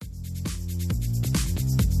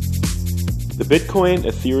Bitcoin,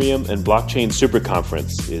 Ethereum, and Blockchain Super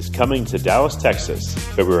Conference is coming to Dallas, Texas,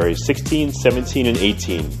 February 16, 17, and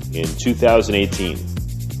 18 in 2018.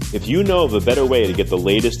 If you know of a better way to get the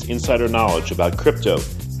latest insider knowledge about crypto,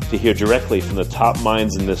 to hear directly from the top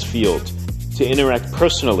minds in this field, to interact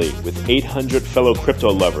personally with 800 fellow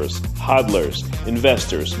crypto lovers, hodlers,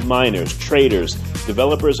 investors, miners, traders,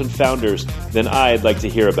 developers, and founders, then I'd like to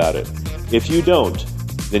hear about it. If you don't,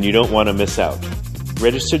 then you don't want to miss out.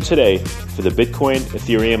 Register today for the Bitcoin,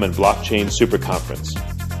 Ethereum, and Blockchain Super Conference.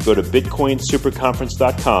 Go to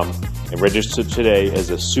bitcoinsuperconference.com and register today as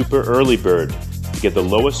a super early bird to get the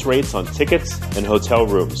lowest rates on tickets and hotel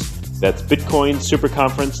rooms. That's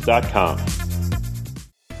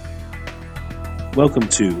bitcoinsuperconference.com. Welcome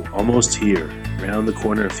to Almost Here, Round the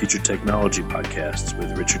Corner Future Technology podcast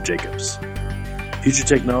with Richard Jacobs. Future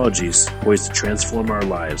technologies poised to transform our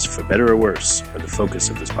lives for better or worse are the focus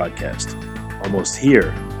of this podcast. Almost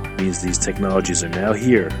here means these technologies are now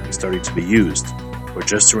here and starting to be used, or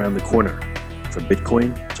just around the corner, from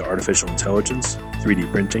Bitcoin to artificial intelligence,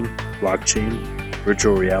 3D printing, blockchain,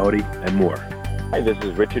 virtual reality, and more. Hi, this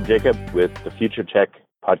is Richard Jacob with the Future Tech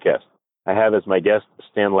Podcast. I have as my guest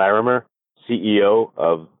Stan Larimer, CEO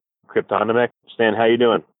of Cryptonomics. Stan, how you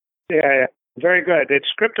doing? Yeah, very good.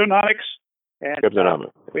 It's Cryptonomics. And,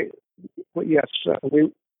 Cryptonomics.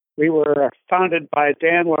 We were founded by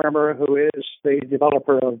Dan Larimer, who is the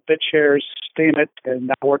developer of BitShares, Steemit, and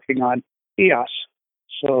now working on EOS.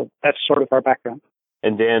 So that's sort of our background.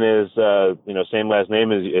 And Dan is, same last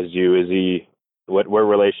name as you. Is he? What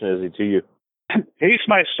relation is he to you? He's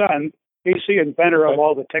my son. He's the inventor of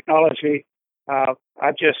all the technology. I'm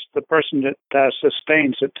just the person that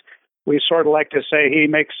sustains it. We sort of like to say he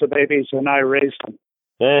makes the babies and I raise them.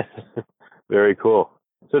 Very cool.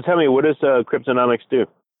 So tell me, what does Cryptonomics do?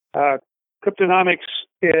 Cryptonomics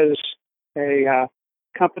is a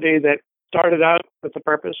company that started out with the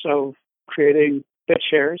purpose of creating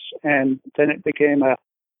BitShares, and then it became a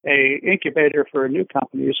incubator for new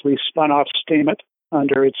companies. We spun off Steemit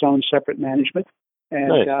under its own separate management,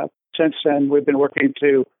 and nice. Since then we've been working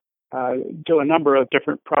to do a number of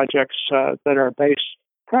different projects that are based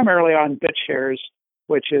primarily on BitShares,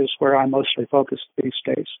 which is where I'm mostly focused these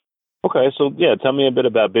days. Okay, so tell me a bit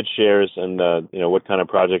about BitShares and what kind of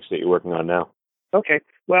projects that you're working on now. Okay,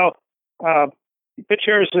 well,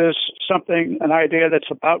 BitShares is an idea that's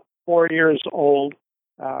about 4 years old.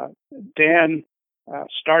 Dan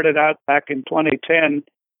started out back in 2010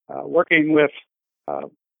 working with.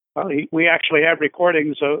 We actually have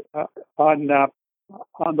recordings on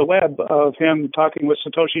the web of him talking with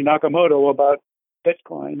Satoshi Nakamoto about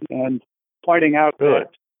Bitcoin and pointing out that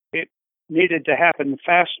it needed to happen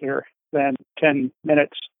faster than 10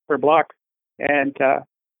 minutes per block. And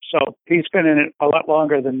so he's been in it a lot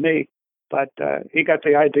longer than me, but he got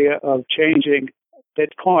the idea of changing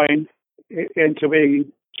Bitcoin into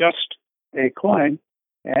being just a coin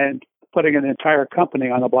and putting an entire company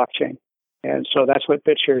on a blockchain. And so that's what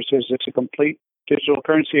BitShares is. It's a complete digital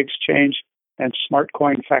currency exchange and smart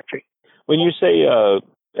coin factory. When you say,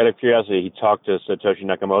 out of curiosity, he talked to Satoshi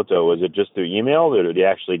Nakamoto, was it just through email, or did he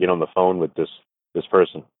actually get on the phone with this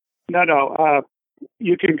person? No.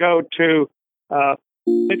 You can go to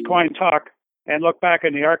Bitcoin Talk and look back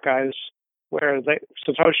in the archives where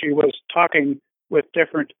Satoshi was talking with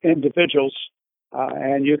different individuals,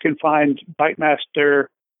 and you can find Bytemaster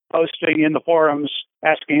posting in the forums,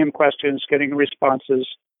 asking him questions, getting responses.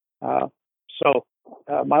 So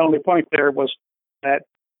my only point there was that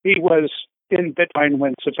he was in Bitcoin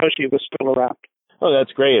when Satoshi was still around. Oh,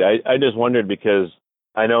 that's great. I just wondered because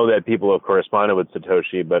I know that people have corresponded with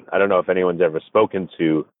Satoshi, but I don't know if anyone's ever spoken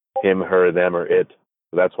to him, her, them, or it.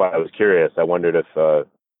 So that's why I was curious. I wondered if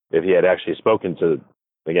he had actually spoken to,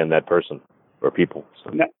 again, that person or people.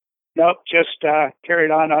 So. Nope, just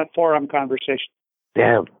carried on a forum conversation.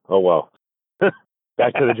 Damn. Oh, well.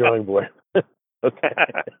 Back to the drawing board. Okay.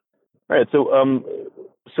 All right.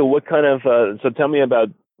 So what kind of, so tell me about,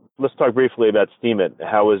 let's talk briefly about Steemit.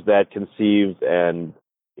 How was that conceived, and,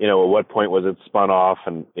 at what point was it spun off,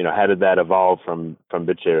 and, how did that evolve from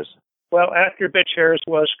BitShares? Well, after BitShares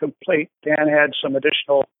was complete, Dan had some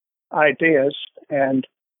additional ideas and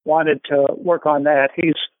wanted to work on that.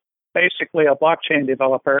 He's basically a blockchain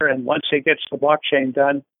developer, and once he gets the blockchain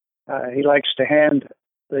done, he likes to hand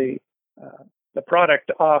the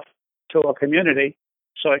product off to a community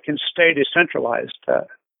so it can stay decentralized.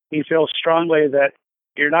 He feels strongly that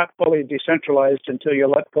you're not fully decentralized until you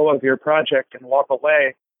let go of your project and walk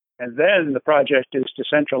away, and then the project is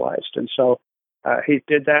decentralized. And so he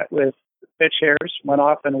did that with BitShares, went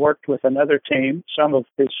off and worked with another team. Some of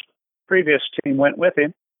his previous team went with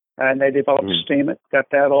him, and they developed Steemit, got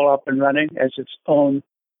that all up and running as its own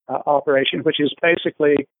operation, which is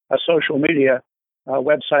basically a social media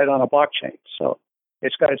website on a blockchain. So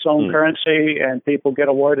it's got its own currency, and people get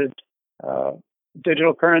awarded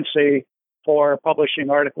digital currency for publishing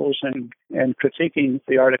articles and critiquing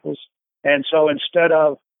the articles. And so instead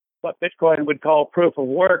of what Bitcoin would call proof of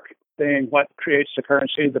work being what creates the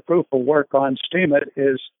currency, the proof of work on Steemit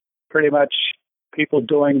is pretty much people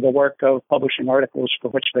doing the work of publishing articles for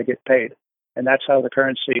which they get paid. And that's how the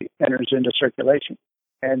currency enters into circulation.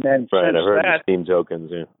 And then I've heard that, of Steem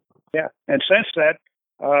tokens, yeah. And since that,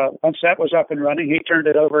 once that was up and running, he turned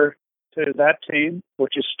it over to that team,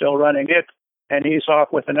 which is still running it. And he's off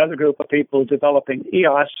with another group of people developing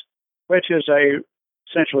EOS, which is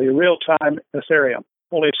essentially real-time Ethereum,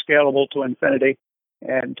 fully scalable to infinity.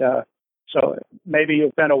 And so maybe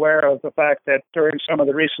you've been aware of the fact that during some of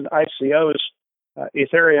the recent ICOs,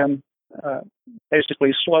 Ethereum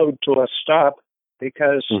basically slowed to a stop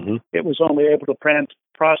because it was only able to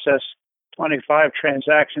process 25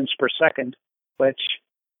 transactions per second, which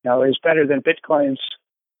is better than Bitcoin's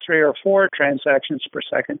 3 or 4 transactions per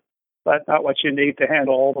second, but not what you need to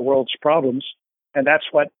handle all the world's problems. And that's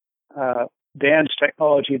what Dan's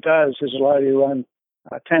technology does, is allow you to run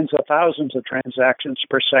tens of thousands of transactions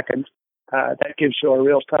per second. That gives you a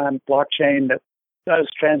real-time blockchain that does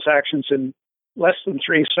transactions in less than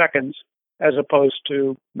 3 seconds, as opposed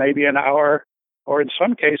to maybe an hour, or in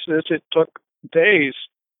some cases, it took days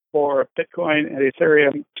for Bitcoin and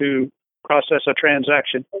Ethereum to process a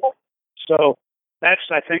transaction. So that's,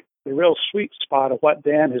 I think, the real sweet spot of what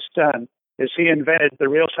Dan has done, is he invented the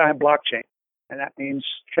real-time blockchain. And that means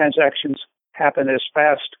transactions happen as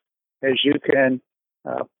fast as you can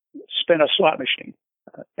spin a slot machine.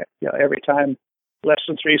 Every time, less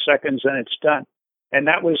than 3 seconds, and it's done. And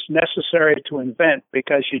that was necessary to invent,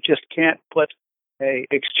 because you just can't put a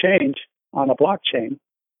exchange on a blockchain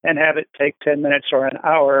and have it take 10 minutes or an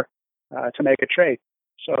hour to make a trade.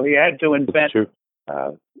 So he had to invent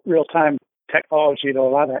real-time technology to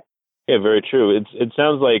allow that. Yeah, very true. It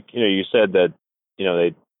sounds like, you said that,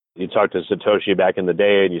 you talked to Satoshi back in the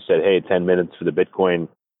day, and you said, hey, 10 minutes for the Bitcoin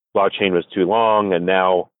blockchain was too long, and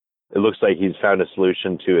now it looks like he's found a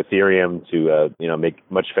solution to Ethereum to, make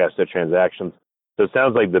much faster transactions. So it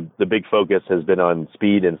sounds like the big focus has been on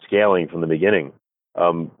speed and scaling from the beginning.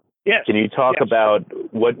 Yes. Can you talk about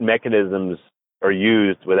what mechanisms are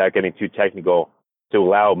used, without getting too technical, to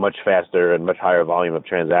allow much faster and much higher volume of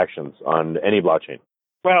transactions on any blockchain?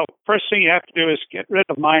 Well, first thing you have to do is get rid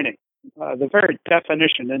of mining. The very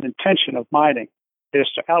definition and intention of mining is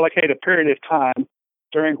to allocate a period of time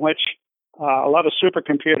during which a lot of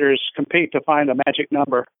supercomputers compete to find a magic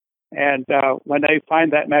number. And when they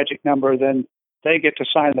find that magic number, then they get to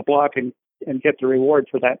sign the block and get the reward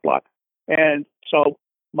for that block. And so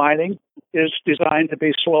mining is designed to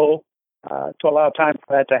be slow to allow time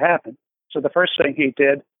for that to happen. So the first thing he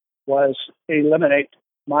did was eliminate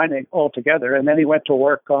mining altogether. And then he went to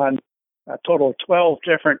work on a total of 12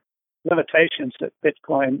 different limitations that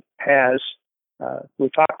Bitcoin has. We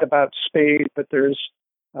talked about speed, but there's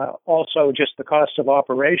also just the cost of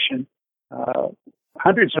operation.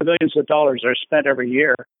 Hundreds of millions of dollars are spent every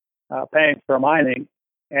year paying for mining,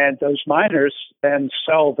 and those miners then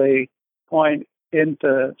sell the coin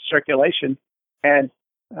into circulation. And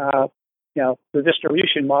the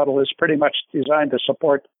distribution model is pretty much designed to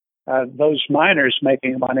support those miners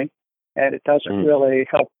making money, and it doesn't really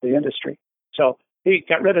help the industry. So he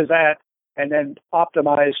got rid of that and then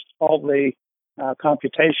optimized all the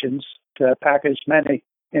computations to pack as many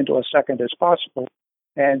into a second as possible,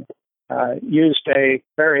 and used a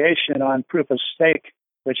variation on proof of stake,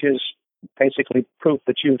 which is basically proof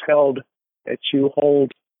that you hold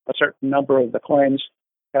a certain number of the coins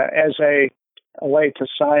as a way to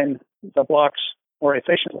sign the blocks more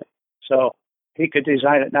efficiently. So he could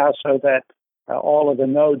design it now so that all of the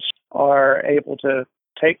nodes are able to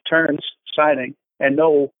take turns signing, and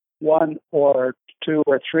no 1 or 2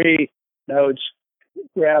 or 3 nodes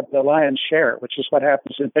grab the lion's share, which is what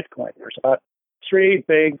happens in Bitcoin. There's about 3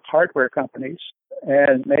 big hardware companies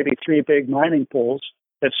and maybe 3 big mining pools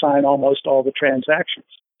that sign almost all the transactions.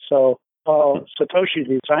 So Satoshi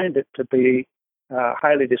designed it to be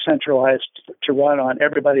highly decentralized, to run on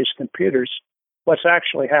everybody's computers. What's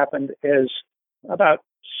actually happened is about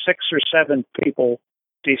 6 or 7 people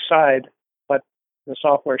decide what the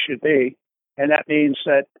software should be. And that means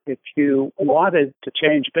that if you wanted to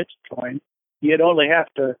change Bitcoin, you'd only have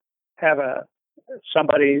to have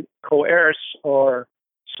somebody coerce or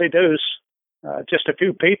seduce just a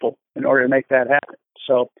few people in order to make that happen.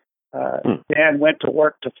 So Dan went to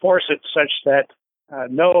work to force it such that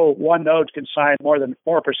no one node can sign more than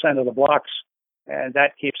 4% of the blocks, and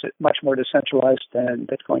that keeps it much more decentralized than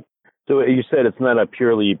Bitcoin. So you said it's not a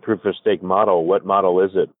purely proof of stake model. What model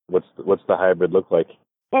is it? What's the hybrid look like?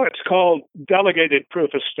 Well, it's called delegated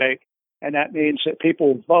proof of stake, and that means that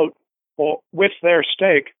people vote with their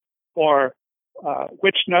stake for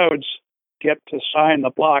which nodes get to sign the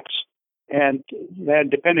blocks, and then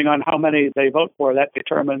depending on how many they vote for, that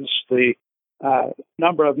determines the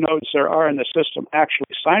number of nodes there are in the system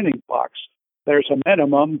actually signing blocks. There's a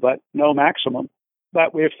minimum, but no maximum.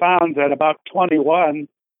 But we've found that about 21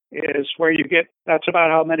 is where you get, that's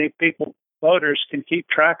about how many voters can keep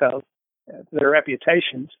track of their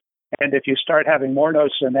reputations. And if you start having more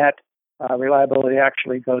nodes than that, reliability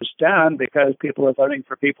actually goes down because people are voting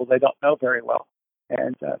for people they don't know very well.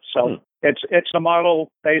 And it's a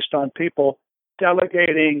model based on people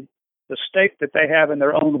delegating the stake that they have in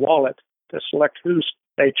their own wallet to select who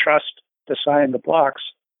they trust to sign the blocks.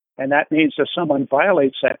 And that means if someone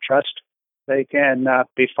violates that trust, they can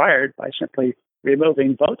be fired by simply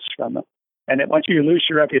removing votes from them. And once you lose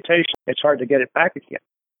your reputation, it's hard to get it back again.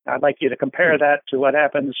 I'd like you to compare that to what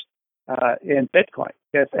happens in Bitcoin.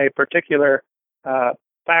 If a particular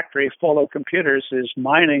factory full of computers is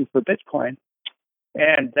mining for Bitcoin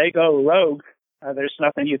and they go rogue, there's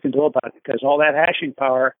nothing you can do about it because all that hashing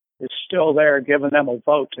power is still there, giving them a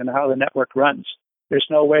vote in how the network runs. There's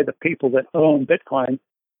no way the people that own Bitcoin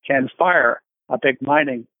can fire a big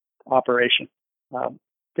mining operation.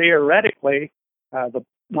 Theoretically, the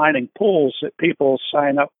mining pools that people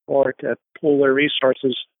sign up for to pool their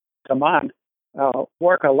resources to mine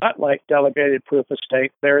work a lot like delegated proof of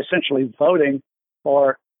stake. They're essentially voting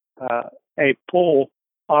for a pool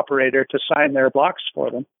operator to sign their blocks for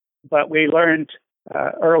them. But we learned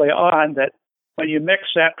early on that when you mix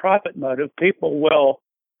that profit motive, people will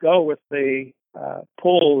go with the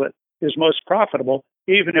pool that is most profitable,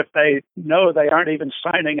 even if they know they aren't even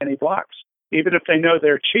signing any blocks. Even if they know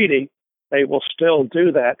they're cheating, they will still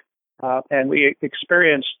do that. And we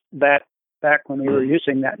experienced that back when we were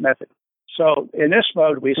using that method. So in this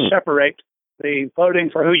mode, we separate the voting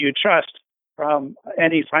for who you trust from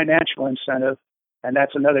any financial incentive, and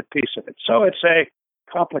that's another piece of it. So it's a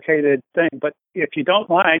complicated thing, but if you don't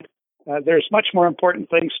mind, there's much more important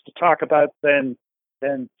things to talk about than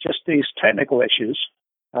just these technical issues.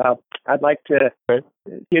 I'd like to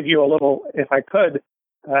give you a little, if I could,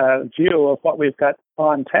 view of what we've got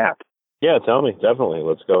on tap. Yeah, tell me. Definitely.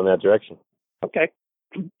 Let's go in that direction. Okay.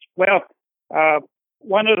 Well,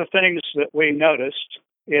 one of the things that we noticed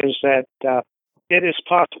is that it is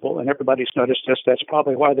possible, and everybody's noticed this, that's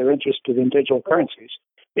probably why they're interested in digital currencies.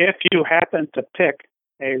 If you happen to pick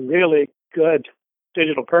a really good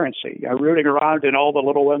digital currency, rooting around in all the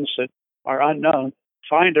little ones that are unknown,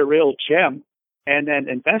 find a real gem, and then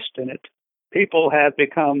invest in it, people have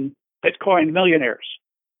become Bitcoin millionaires.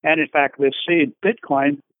 And in fact, we've seen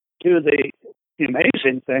Bitcoin do the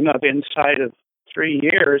amazing thing of inside of 3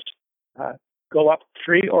 years, go up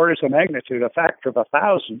 3 orders of magnitude, a factor of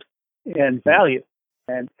 1,000 in value.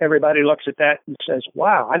 And everybody looks at that and says,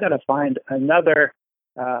 wow, I got to find another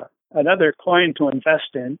coin to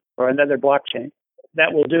invest in or another blockchain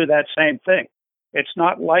that will do that same thing. It's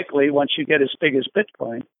not likely once you get as big as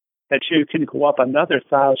Bitcoin that you can go up another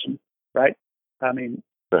 1,000, right? I mean,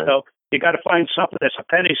 so you got to find something that's a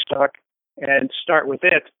penny stock and start with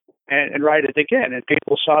it and write it again. And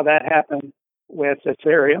people saw that happen with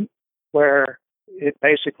Ethereum, where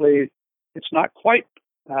it's not quite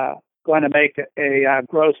going to make a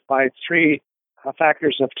growth by 3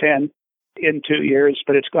 factors of 10 in 2 years,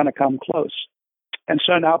 but it's going to come close. And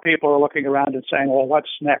so now people are looking around and saying, well, what's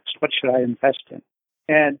next? What should I invest in?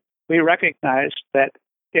 And we recognize that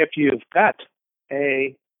if you've got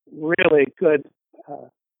a really good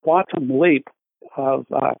quantum leap of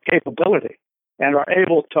capability and are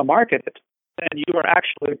able to market it, then you are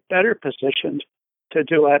actually better positioned to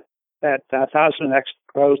do it at 1,000x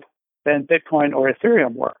growth than Bitcoin or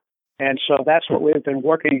Ethereum were. And so that's what we've been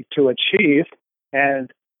working to achieve.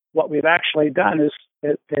 And what we've actually done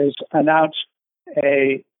is announce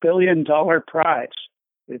a $1 billion prize.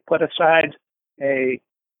 We put aside $1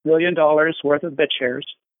 billion worth of BitShares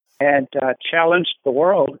and challenged the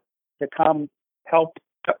world to come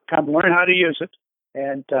learn how to use it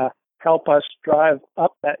and help us drive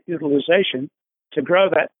up that utilization to grow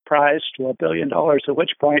that prize to $1 billion, at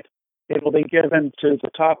which point it will be given to the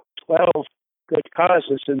top 12 good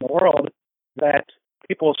causes in the world that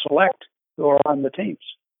people select who are on the teams.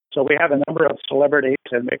 So we have a number of celebrities,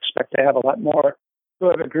 and we expect to have a lot more who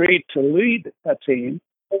have agreed to lead a team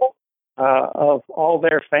of all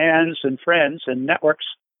their fans and friends and networks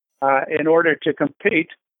in order to compete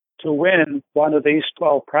to win one of these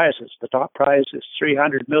 12 prizes. The top prize is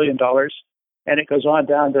 $300 million, and it goes on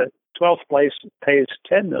down to 12th place, pays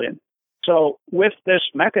 $10 million. So with this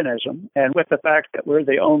mechanism, and with the fact that we're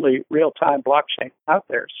the only real-time blockchain out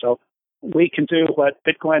there, so we can do what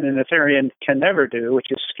Bitcoin and Ethereum can never do,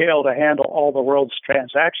 which is scale to handle all the world's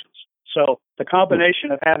transactions. So the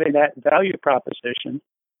combination of having that value proposition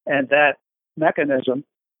and that mechanism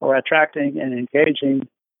for attracting and engaging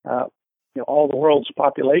all the world's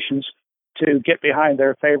populations to get behind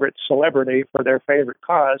their favorite celebrity for their favorite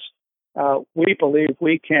cause, we believe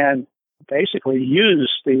we can basically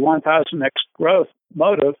use the 1000x growth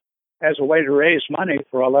motive as a way to raise money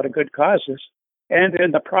for a lot of good causes, and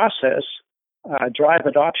in the process, drive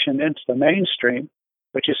adoption into the mainstream,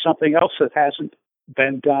 which is something else that hasn't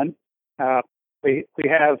been done. We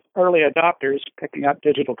have early adopters picking up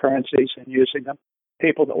digital currencies and using them,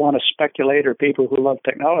 people that want to speculate or people who love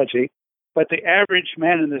technology, but the average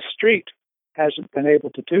man in the street hasn't been able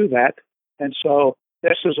to do that. And so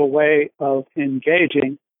this is a way of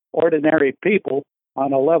engaging ordinary people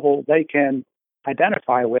on a level they can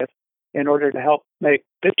identify with in order to help make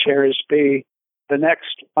BitShares be the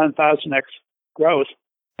next 1000x growth.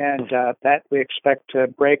 And that we expect to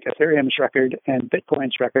break Ethereum's record and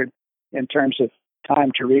Bitcoin's record in terms of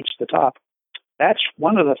time to reach the top. That's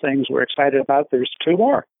one of the things we're excited about. There's two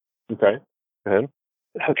more. Okay. Go ahead.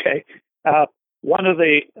 Okay. One of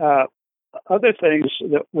the other things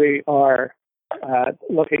that we are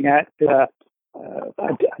looking at,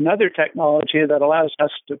 another technology that allows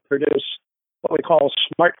us to produce what we call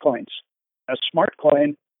smart coins. A smart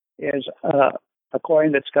coin is a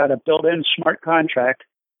coin that's got a built-in smart contract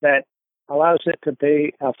that allows it to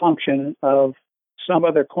be a function of some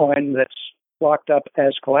other coin that's locked up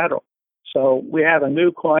as collateral. So we have a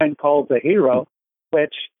new coin called the Hero,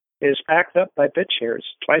 which is backed up by BitShares,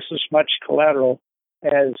 twice as much collateral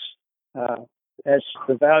as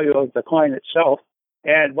the value of the coin itself.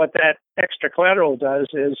 And what that extra collateral does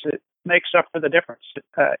is it makes up for the difference.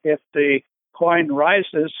 If the coin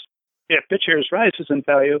rises, if BitShares rises in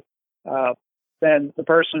value, then the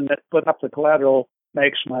person that put up the collateral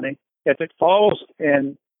makes money. If it falls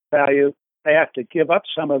in value, they have to give up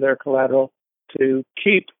some of their collateral to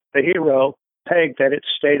keep the Hero pegged at its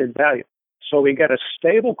stated value. So we get a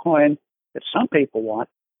stable coin that some people want,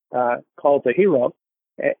 called the Hero,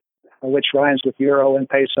 which rhymes with euro and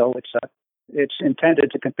peso. It's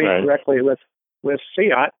intended to compete directly with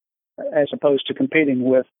fiat as opposed to competing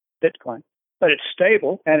with Bitcoin. But it's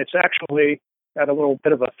stable, and it's actually got a little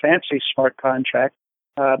bit of a fancy smart contract.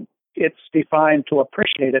 It's defined to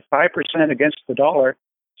appreciate at 5% against the dollar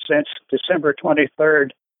since December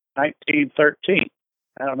 23rd, 1913.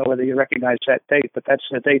 I don't know whether you recognize that date, but that's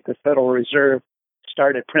the date the Federal Reserve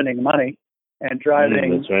started printing money and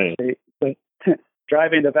driving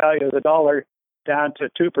driving the value of the dollar down to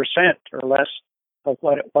 2% or less of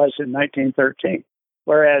what it was in 1913.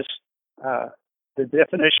 Whereas the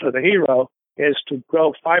definition of the Hero is to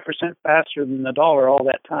grow 5% faster than the dollar all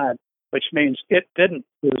that time, which means it didn't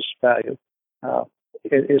lose value.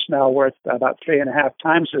 It is now worth about 3.5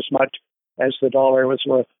 times as much as the dollar was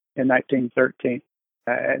worth in 1913.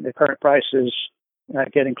 And the current price is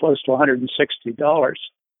getting close to $160.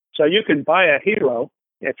 So you can buy a Hero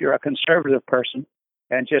if you're a conservative person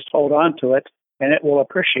and just hold on to it, and it will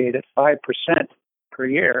appreciate at 5% per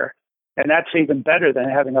year. And that's even better than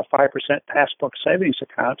having a 5% passbook savings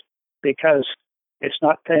account because it's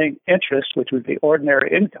not paying interest, which would be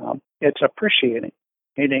ordinary income. It's appreciating,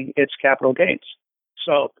 meaning it's capital gains.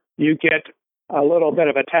 So you get a little bit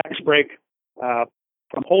of a tax break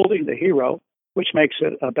from holding the Hero, which makes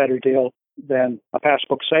it a better deal than a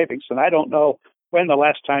passbook savings. And I don't know when the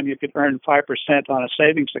last time you could earn 5% on a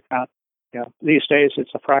savings account. These days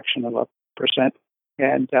it's a fraction of a percent.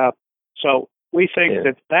 And so we think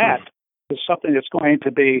that is something that's going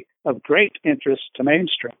to be of great interest to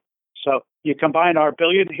mainstream. So you combine our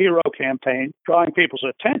Billion Hero campaign, drawing people's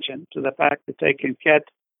attention to the fact that they can get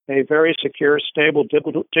a very secure, stable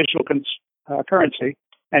digital currency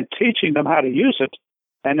and teaching them how to use it,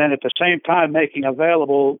 and then at the same time making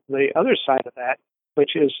available the other side of that,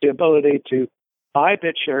 which is the ability to buy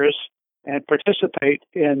BitShares and participate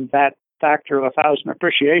in that factor of 1,000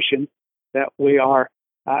 appreciation that we are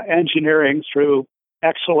engineering through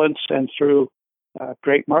excellence and through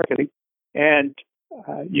great marketing. And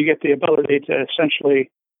you get the ability to essentially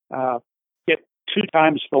get 2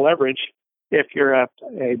 times the leverage if you're a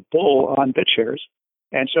bull on BitShares.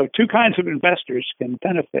 And so 2 kinds of investors can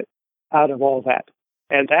benefit out of all that.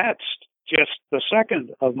 And that's just the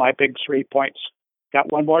second of my big 3 points.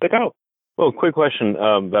 Got one more to go. Well, quick question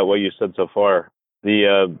about what you said so far.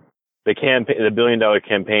 The the campaign, the $1 billion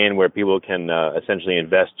campaign, where people can essentially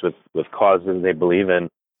invest with causes they believe in.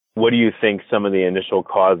 What do you think some of the initial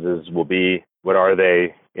causes will be? What are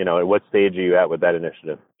they? At what stage are you at with that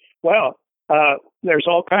initiative? Well, there's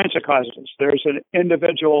all kinds of causes. There's an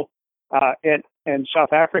individual in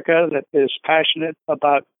South Africa that is passionate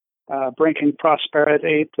about bringing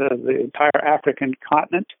prosperity to the entire African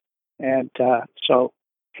continent, and so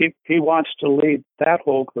he wants to lead that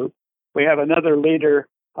whole group. We have another leader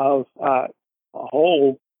of a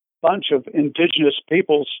whole bunch of indigenous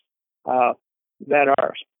peoples that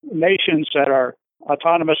are nations that are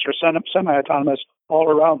autonomous or semi-autonomous all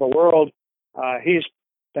around the world. He's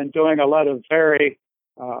been doing a lot of very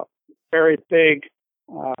big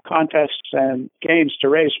contests and games to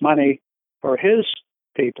raise money for his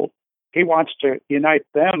people. He wants to unite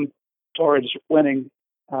them towards winning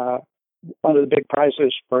one of the big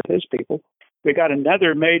prizes for his people. We got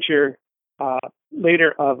another major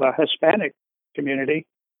leader of a Hispanic community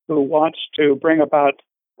who wants to bring about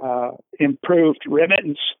improved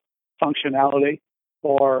remittance functionality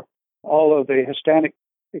for all of the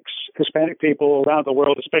Hispanic people around the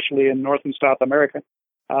world, especially in North and South America.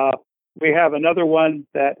 We have another one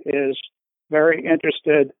that is very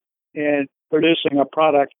interested in producing a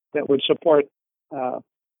product that would support the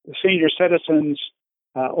senior citizens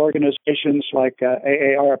organizations like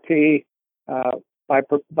AARP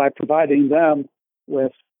by providing them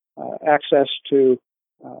with access to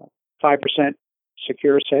 5%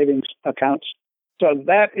 secure savings accounts. So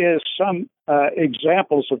that is some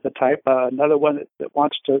examples of the type. Another one that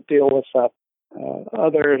wants to deal with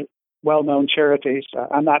other well-known charities.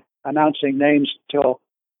 I'm not announcing names until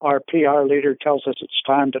our PR leader tells us it's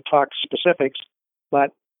time to talk specifics,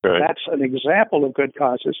 but That's an example of good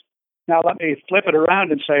causes. Now let me flip it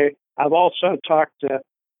around and say I've also talked to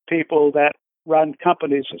people that run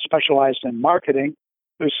companies that specialize in marketing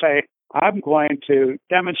who say, I'm going to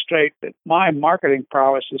demonstrate that my marketing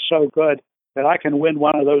prowess is so good that I can win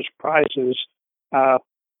one of those prizes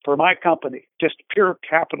for my company. Just pure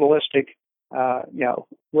capitalistic.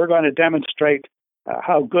 We're going to demonstrate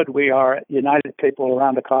how good we are at united people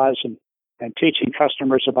around the cause and teaching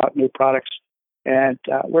customers about new products. And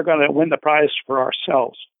we're going to win the prize for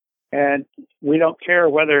ourselves. And we don't care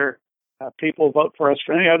whether people vote for us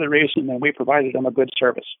for any other reason than we provided them a good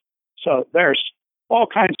service. So there's all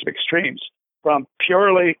kinds of extremes, from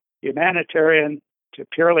purely humanitarian to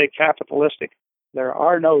purely capitalistic. There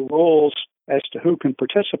are no rules as to who can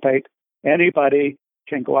participate. Anybody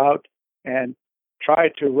can go out and try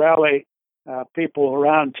to rally people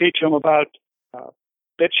around, teach them about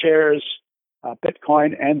BitShares,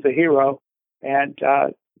 Bitcoin, and the Hero, and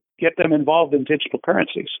get them involved in digital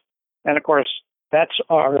currencies. And of course, that's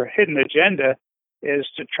our hidden agenda, is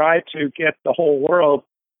to try to get the whole world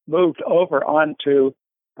moved over onto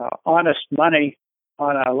honest money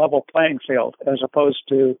on a level playing field, as opposed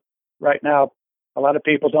to right now, a lot of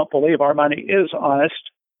people don't believe our money is honest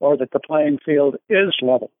or that the playing field is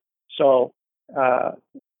level. So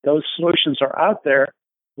those solutions are out there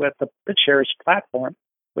with the BitShares platform,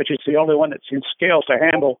 which is the only one that can scale to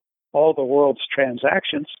handle all the world's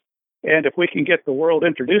transactions. And if we can get the world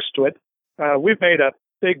introduced to it, we've made a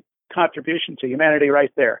big contribution to humanity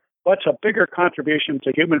right there. What's a bigger contribution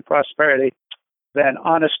to human prosperity than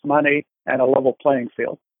honest money and a level playing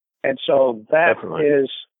field? And so that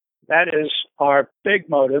is our big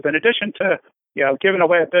motive. In addition to giving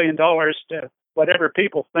away $1 billion to whatever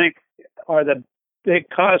people think are the big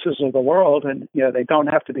causes of the world, and they don't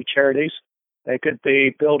have to be charities. They could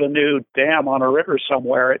be build a new dam on a river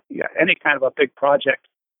somewhere. Any kind of a big project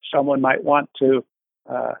someone might want to,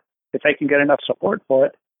 if they can get enough support for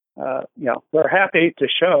it. We're happy to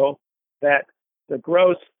show that the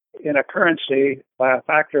growth in a currency by a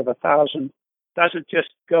factor of 1,000 doesn't just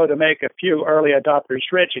go to make a few early adopters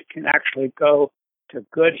rich. It can actually go to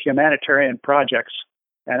good humanitarian projects.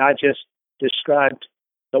 And I just described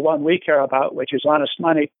the one we care about, which is honest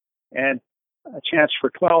money, and a chance for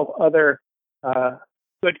 12 other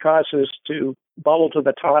good causes to bubble to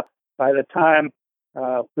the top. By the time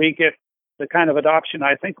we get the kind of adoption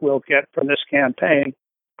I think we'll get from this campaign,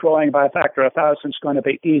 growing by a factor of 1,000 is going to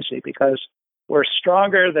be easy, because we're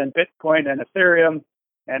stronger than Bitcoin and Ethereum,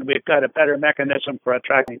 and we've got a better mechanism for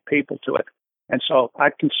attracting people to it. And so I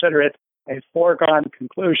consider it a foregone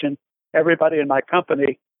conclusion. Everybody in my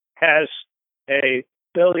company has a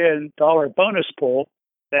 $1 billion bonus pool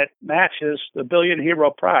that matches the Billion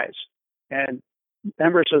Hero Prize. And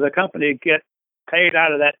members of the company get paid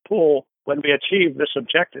out of that pool when we achieve this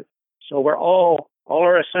objective. So we're all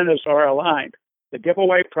our incentives are aligned. The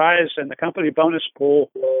giveaway prize and the company bonus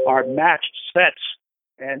pool are matched sets.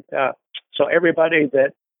 And so everybody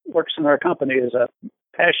that works in our company is a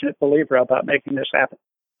passionate believer about making this happen.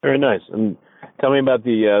 Very nice. And tell me about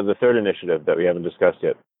the third initiative that we haven't discussed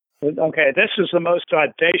yet. Okay, this is the most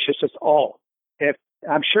audacious of all. If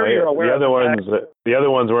I'm sure you're aware the other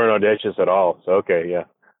ones weren't audacious at all. So okay, yeah.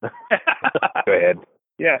 Go ahead.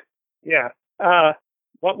 Yeah.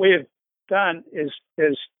 What we've done is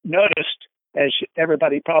noticed, as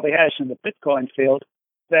everybody probably has in the Bitcoin field,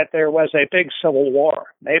 that there was a big civil war.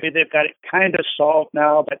 Maybe they've got it kind of solved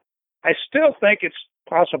now, but I still think it's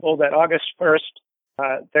possible that August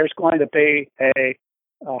 1st, there's going to be a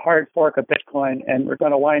hard fork of Bitcoin, and we're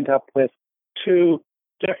going to wind up with two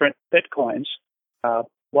different Bitcoins.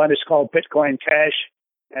 One is called Bitcoin Cash,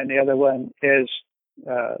 and the other one is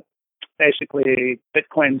basically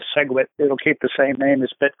Bitcoin SegWit. It'll keep the same name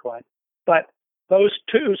as Bitcoin. But those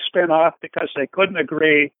two spin off because they couldn't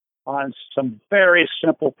agree on some very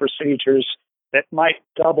simple procedures that might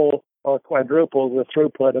double or quadruple the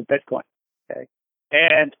throughput of Bitcoin. Okay?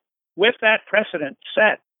 And with that precedent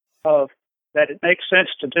set of that it makes sense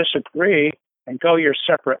to disagree and go your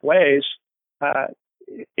separate ways,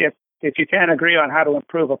 if you can't agree on how to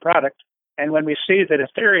improve a product, and when we see that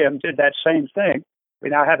Ethereum did that same thing, we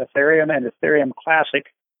now have Ethereum and Ethereum Classic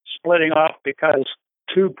splitting off because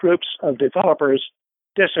two groups of developers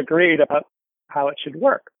disagreed about how it should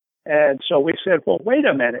work. And so we said, well, wait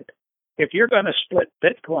a minute. If you're going to split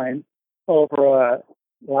Bitcoin over a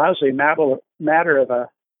lousy matter of a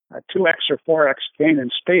 2x or 4x gain in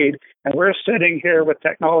speed, and we're sitting here with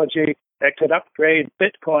technology that could upgrade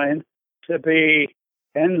Bitcoin to be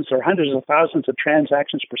tens or hundreds of thousands of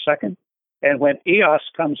transactions per second. And when EOS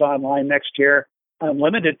comes online next year,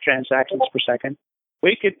 unlimited transactions per second,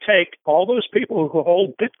 we could take all those people who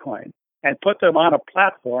hold Bitcoin and put them on a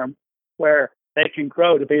platform where they can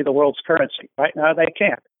grow to be the world's currency. Right now, they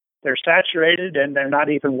can't. They're saturated, and they're not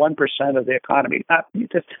even 1% of the economy.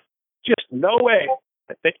 Just no way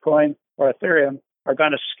that Bitcoin or Ethereum are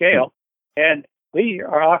going to scale. And we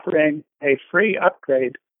are offering a free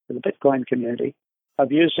upgrade to the Bitcoin community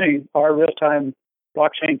of using our real-time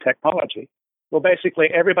blockchain technology. Well, basically,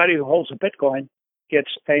 everybody who holds a Bitcoin gets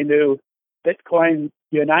a new Bitcoin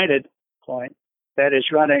United coin that is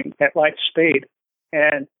running at light speed.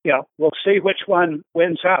 And, we'll see which one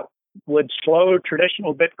wins out. Would slow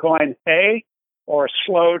traditional Bitcoin A, or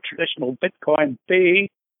slow traditional Bitcoin B,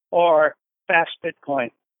 or fast Bitcoin,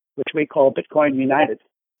 which we call Bitcoin United.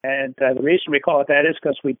 And the reason we call it that is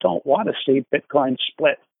because we don't want to see Bitcoin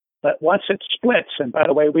split. But once it splits, and by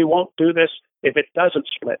the way, we won't do this if it doesn't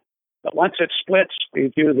split, but once it splits, we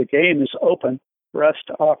view the game as open for us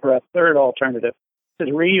to offer a third alternative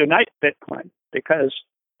to reunite Bitcoin, because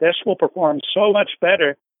this will perform so much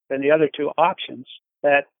better than the other two options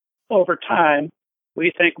that over time,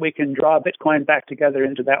 we think we can draw Bitcoin back together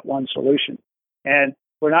into that one solution. And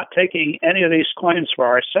we're not taking any of these coins for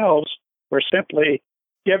ourselves. We're simply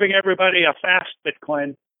giving everybody a fast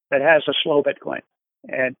Bitcoin that has a slow Bitcoin.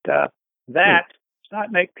 And that does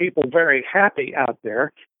not make people very happy out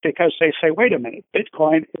there, because they say, wait a minute,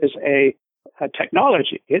 Bitcoin is a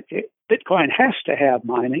technology. Bitcoin has to have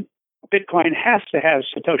mining. Bitcoin has to have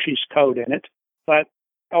Satoshi's code in it,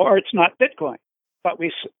 or it's not Bitcoin. But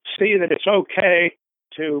we see that it's okay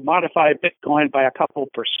to modify Bitcoin by a couple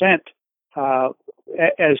percent,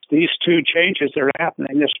 as these two changes that are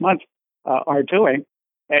happening this month are doing,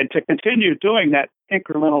 and to continue doing that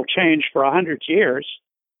incremental change for 100 years.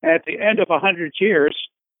 At the end of 100 years,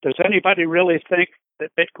 does anybody really think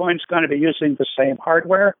that Bitcoin's going to be using the same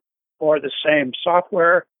hardware, or the same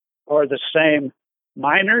software, or the same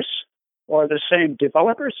miners, or the same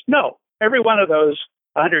developers? No. Every one of those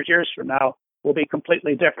 100 years from now will be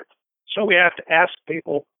completely different. So we have to ask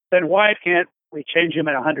people, then why can't we change them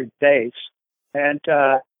in 100 days? And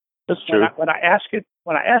that's true. When I ask it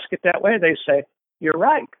that way, they say, you're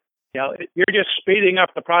right. You're just speeding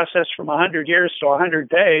up the process from 100 years to 100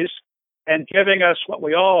 days and giving us what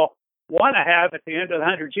we all want to have at the end of the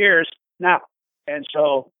 100 years now. And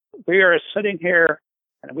so we are sitting here,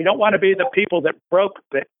 and we don't want to be the people that broke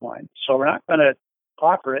Bitcoin. So we're not going to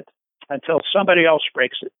offer it until somebody else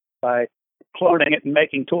breaks it by cloning it and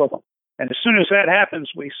making two of them. And as soon as that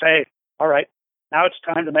happens, we say, all right, now it's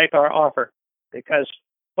time to make our offer. Because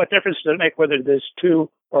what difference does it make whether there's two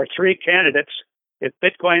or three candidates if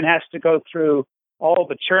Bitcoin has to go through all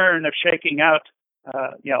the churn of shaking out,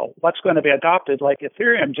 what's going to be adopted, like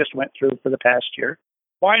Ethereum just went through for the past year?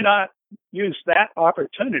 Why not use that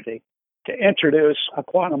opportunity to introduce a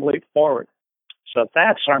quantum leap forward? So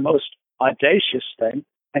that's our most audacious thing.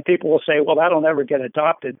 And people will say, well, that'll never get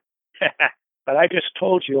adopted. But I just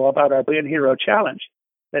told you about our Being Hero Challenge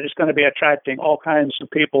that is going to be attracting all kinds of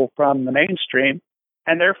people from the mainstream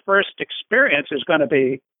and their first experience is going to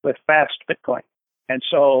be with fast Bitcoin. And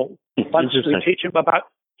so once we teach them about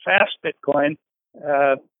fast Bitcoin,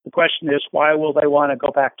 the question is, why will they want to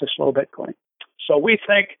go back to slow Bitcoin? So we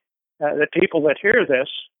think that people that hear this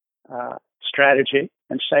strategy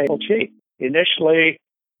and say, well, gee, initially,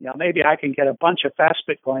 maybe I can get a bunch of fast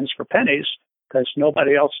Bitcoins for pennies because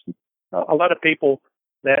nobody else, a lot of people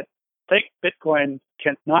that think Bitcoin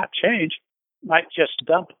cannot change might just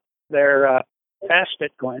dump their fast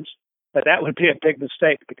Bitcoins. But that would be a big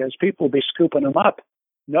mistake because people will be scooping them up,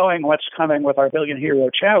 knowing what's coming with our Billion Hero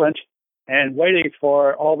Challenge and waiting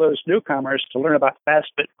for all those newcomers to learn about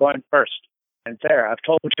fast Bitcoin first. And there, I've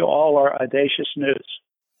told you all our audacious news.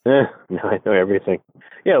 No, I know everything.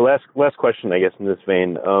 Yeah, last question, I guess, in this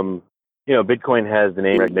vein. Bitcoin has the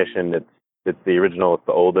name recognition. It's the original. It's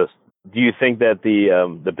the oldest. Do you think that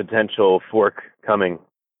the potential fork coming is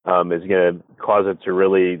going to cause it to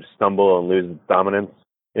really stumble and lose its dominance?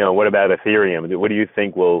 What about Ethereum? What do you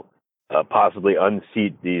think will possibly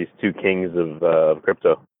unseat these two kings of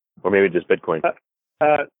crypto, or maybe just Bitcoin?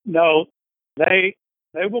 No, they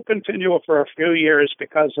will continue for a few years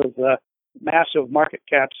because of the massive market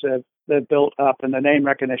caps that they've built up and the name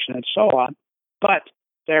recognition and so on. But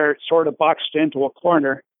they're sort of boxed into a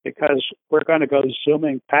corner because we're going to go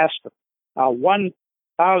zooming past them.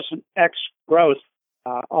 1,000x growth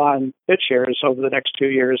on BitShares over the next 2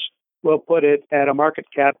 years will put it at a market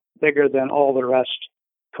cap bigger than all the rest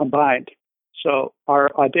combined. So our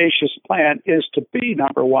audacious plan is to be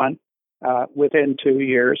number one within 2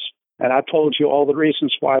 years. And I've told you all the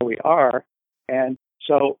reasons why we are. And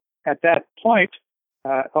so at that point,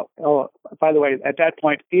 by the way, at that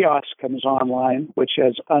point, EOS comes online, which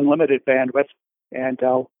has unlimited bandwidth, and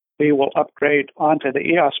we will upgrade onto the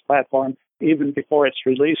EOS platform even before it's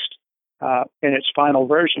released in its final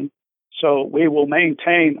version. So we will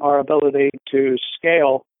maintain our ability to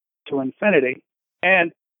scale to infinity.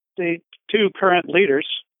 And the two current leaders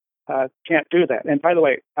can't do that. And by the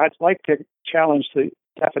way, I'd like to challenge the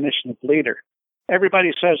definition of leader.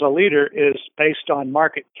 Everybody says a leader is based on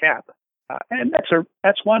market cap. And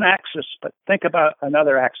that's one axis, but think about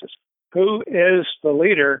another axis. Who is the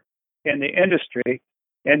leader in the industry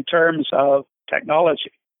in terms of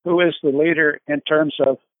technology? Who is the leader in terms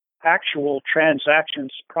of actual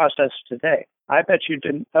transactions processed today? I bet you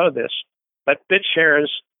didn't know this, but BitShares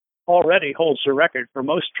already holds the record for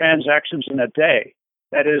most transactions in a day.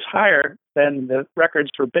 That is higher than the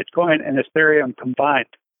records for Bitcoin and Ethereum combined.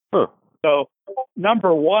 Huh. So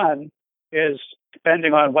number one is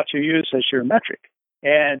depending on what you use as your metric.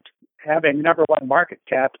 And having number one market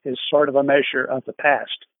cap is sort of a measure of the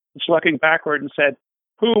past. It's looking backward and said,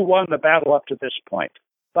 who won the battle up to this point?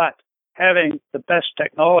 But having the best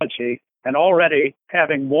technology and already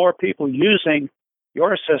having more people using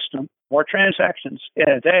your system, more transactions in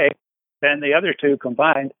a day than the other two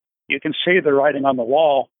combined, you can see the writing on the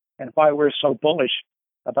wall and why we're so bullish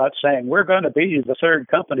about saying we're going to be the third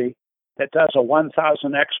company that does a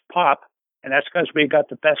 1,000x pop. And that's because we got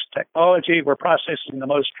the best technology. We're processing the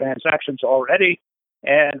most transactions already.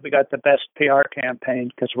 And we got the best PR campaign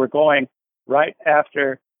because we're going right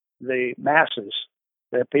after the masses,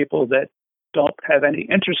 the people that don't have any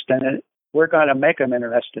interest in it. We're going to make them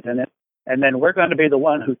interested in it. And then we're going to be the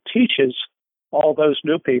one who teaches all those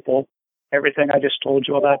new people everything I just told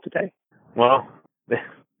you about today. Well,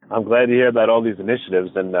 I'm glad to hear about all these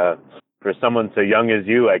initiatives. And for someone so young as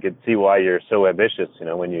you, I could see why you're so ambitious.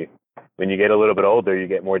 When you get a little bit older, you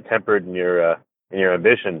get more tempered in your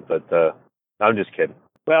ambition. But I'm just kidding.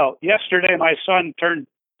 Well, yesterday my son turned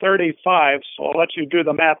 35, so I'll let you do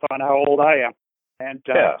the math on how old I am. And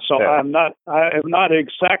I am not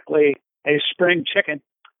exactly a spring chicken,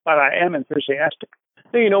 but I am enthusiastic.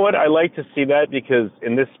 You know what? I like to see that because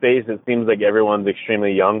in this space, it seems like everyone's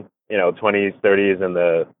extremely young, 20s, 30s,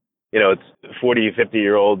 and it's 40,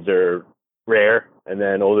 50-year-olds are rare. And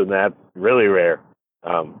then older than that, really rare.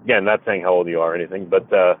 Again, not saying how old you are or anything, but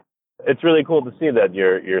it's really cool to see that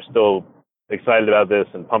you're still excited about this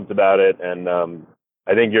and pumped about it. And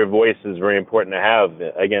I think your voice is very important to have,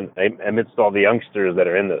 again, amidst all the youngsters that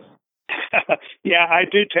are in this. Yeah, I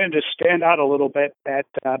do tend to stand out a little bit at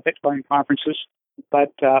Bitcoin conferences,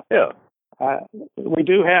 but we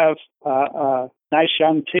do have a nice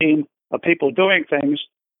young team of people doing things.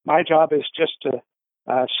 My job is just to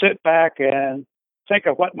sit back and think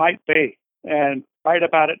of what might be and write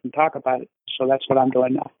about it and talk about it. So that's what I'm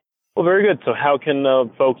doing now. Well, very good. So how can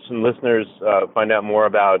folks and listeners find out more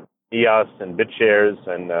about EOS and BitShares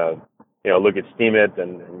and, look at Steemit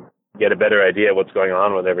and get a better idea of what's going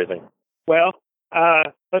on with everything? Well,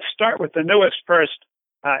 let's start with the newest first.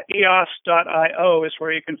 EOS.io is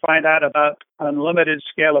where you can find out about unlimited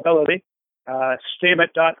scalability.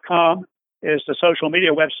 Steemit.com is the social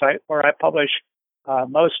media website where I publish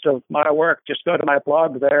most of my work. Just go to my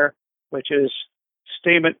blog there, which is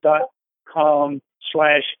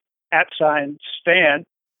steemit.com/@Stan.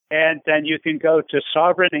 And then you can go to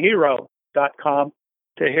sovereignhero.com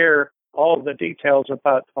to hear all of the details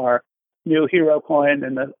about our new Hero coin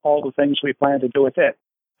and all the things we plan to do with it.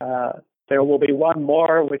 There will be one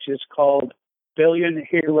more, which is called Billion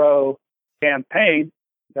Hero Campaign,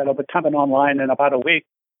 that'll be coming online in about a week.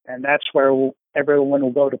 And that's where everyone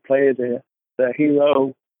will go to play the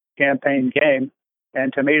Hero Campaign game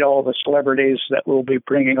and to meet all the celebrities that we'll be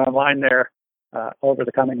bringing online there over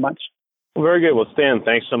the coming months. Well, very good. Well, Stan,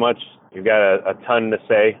 thanks so much. You've got a ton to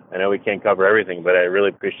say. I know we can't cover everything, but I really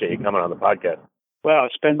appreciate you coming on the podcast. Well,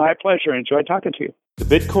 it's been my pleasure. Enjoyed talking to you. The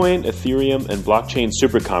Bitcoin, Ethereum, and Blockchain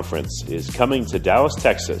Super Conference is coming to Dallas,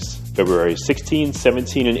 Texas, February 16,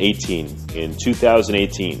 17, and 18 in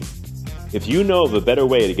 2018. If you know of a better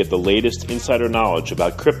way to get the latest insider knowledge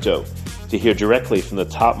about crypto, to hear directly from the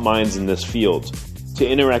top minds in this field, to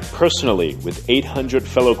interact personally with 800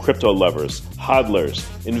 fellow crypto lovers, hodlers,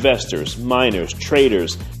 investors, miners,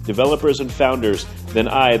 traders, developers, and founders, then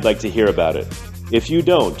I'd like to hear about it. If you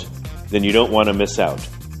don't, then you don't want to miss out.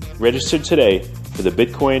 Register today for the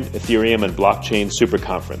Bitcoin, Ethereum, and Blockchain Super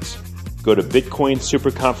Conference. Go to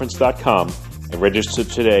bitcoinsuperconference.com and register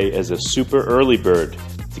today as a super early bird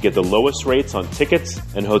to get the lowest rates on tickets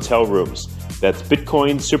and hotel rooms. That's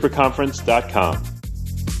bitcoinsuperconference.com.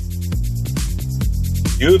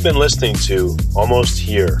 You have been listening to Almost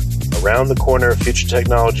Here, Around the Corner Future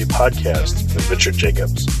Technology podcast with Richard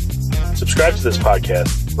Jacobs. Subscribe to this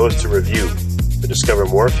podcast, post a review to discover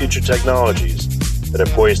more future technologies that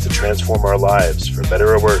are poised to transform our lives for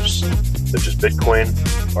better or worse, such as Bitcoin,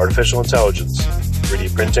 artificial intelligence, 3D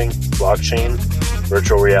printing, blockchain,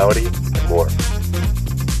 virtual reality, and more.